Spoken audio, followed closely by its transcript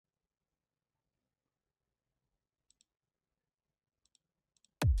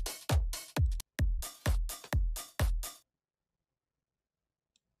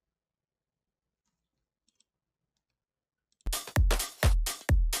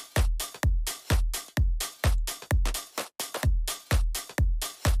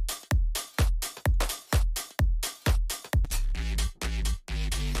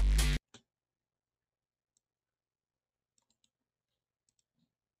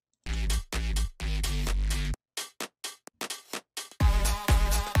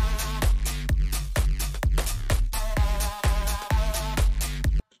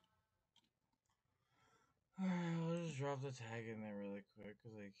have to tag in there really quick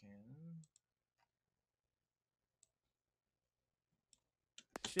because I can.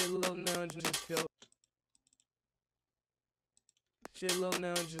 Shit, Lil Now just killed. Shit, Lil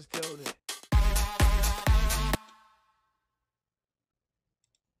Now just killed it.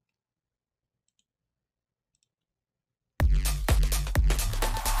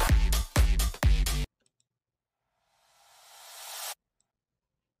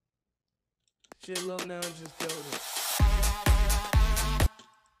 Shit, Lil Now just killed it.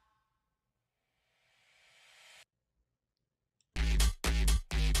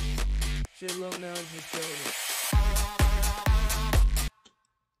 Shit, Lil Now just killed it.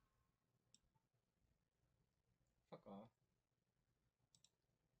 Fuck off.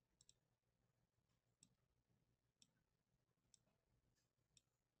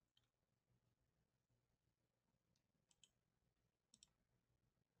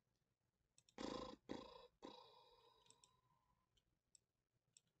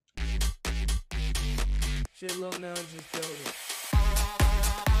 Shit, Lil Now just killed it.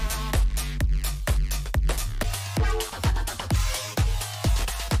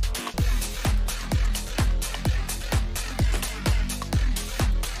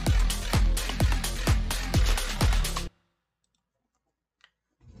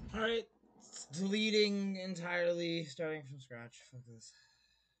 Alright, deleting entirely, starting from scratch. Fuck this.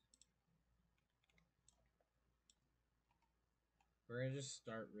 We're gonna just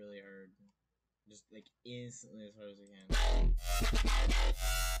start really hard. Just like instantly as hard as we can.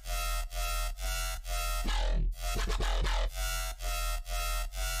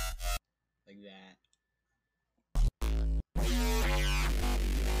 Like that.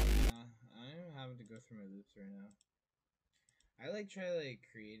 I'm having to go through my loops right now. I like try like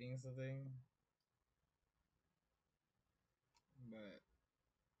creating something, but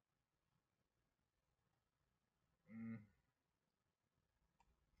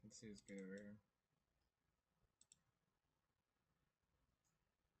let's see what's good over here.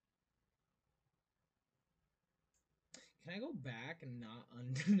 Can I go back and not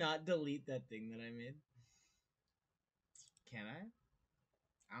not delete that thing that I made? Can I?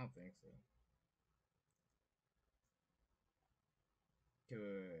 I don't think so. Okay,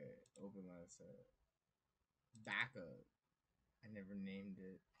 wait. Open my set. Backup. I never named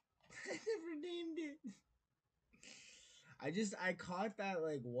it. I never named it. I caught that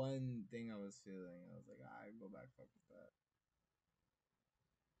like one thing I was feeling. I was like, I go back fuck with that.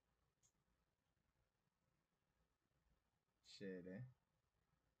 Shit, eh?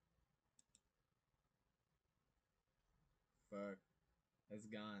 Fuck. It's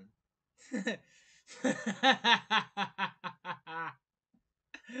gone.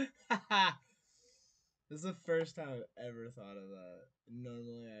 This is the first time I've ever thought of that.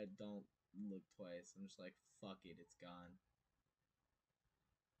 Normally I don't look twice. I'm just like, fuck it, it's gone.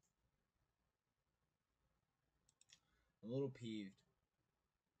 I'm a little peeved.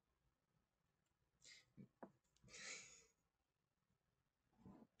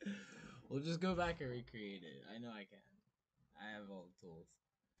 We'll just go back and recreate it. I know I can. I have all the tools.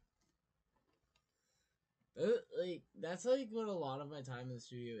 Like that's like what a lot of my time in the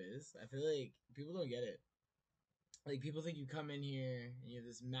studio is. I feel like people don't get it. Like people think you come in here and you have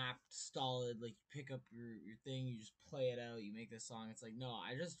this mapped solid, like you pick up your thing, you just play it out, you make this song. It's like, no,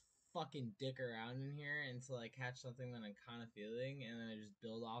 I just fucking dick around in here until I catch something that I'm kind of feeling, and then I just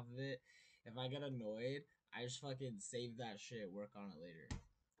build off of it. If I get annoyed, I just fucking save that shit, work on it later.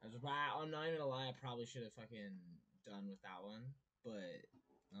 I'm not even gonna lie, I probably should have fucking done with that one, but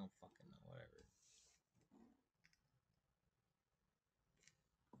I don't fucking know, whatever.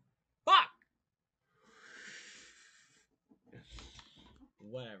 Fuck!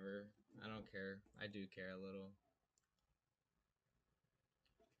 Whatever. I don't care. I do care a little.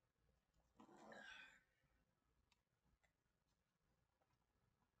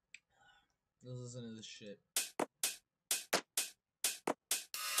 Let's listen to this shit.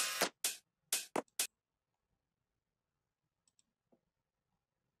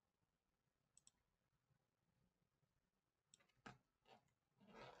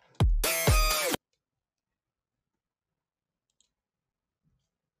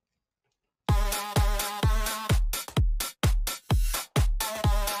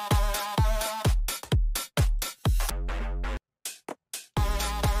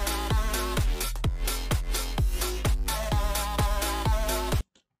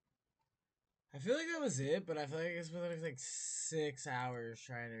 I feel like that was it, but I feel like it's been like 6 hours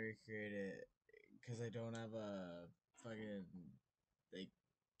trying to recreate it because I don't have a fucking like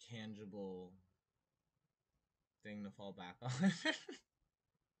tangible thing to fall back on.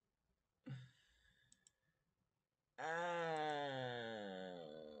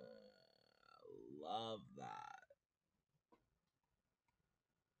 Love that.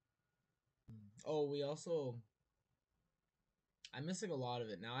 Oh, we also. I'm missing a lot of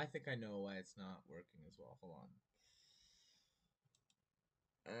it. Now I think I know why it's not working as well. Hold on.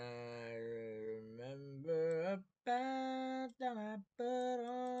 I remember a band that I put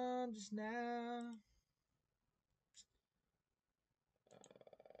on just now.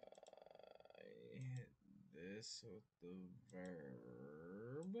 I hit this with the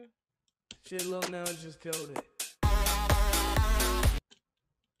verb. Shit low now, just killed it.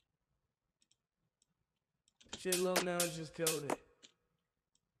 Shit low now, just killed it.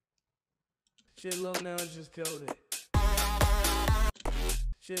 Shit low now, just killed it.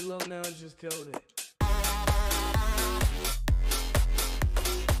 Shit low now, just killed it.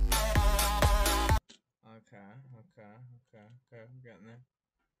 Okay, we're getting there.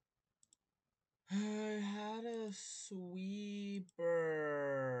 I had a sweeper.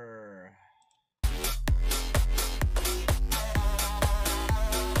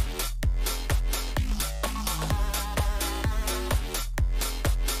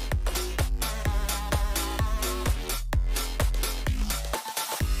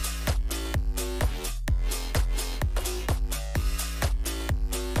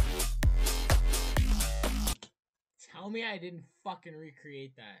 Tell me I didn't fucking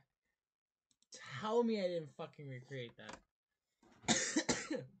recreate that. Tell me I didn't fucking recreate that.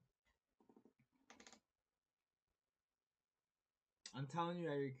 I'm telling you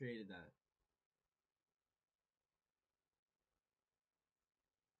I recreated that.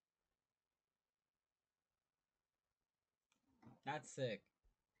 That's sick.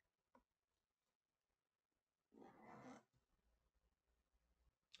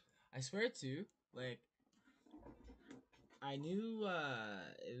 I swear to, like, I knew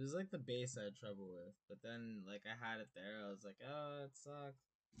it was like the bass I had trouble with, but then like I had it there, I was like, oh, it sucks.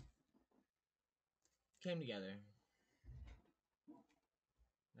 Came together.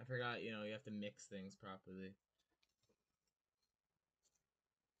 I forgot, you know, you have to mix things properly.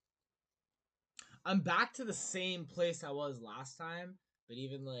 I'm back to the same place I was last time, but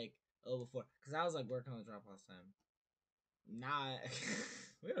even like before, because I was like working on the drop last time. Nah,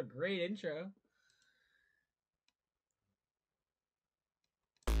 we have a great intro.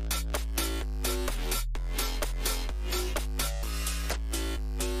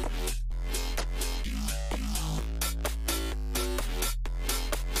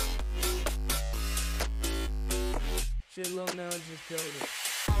 Shit low now, just killed it.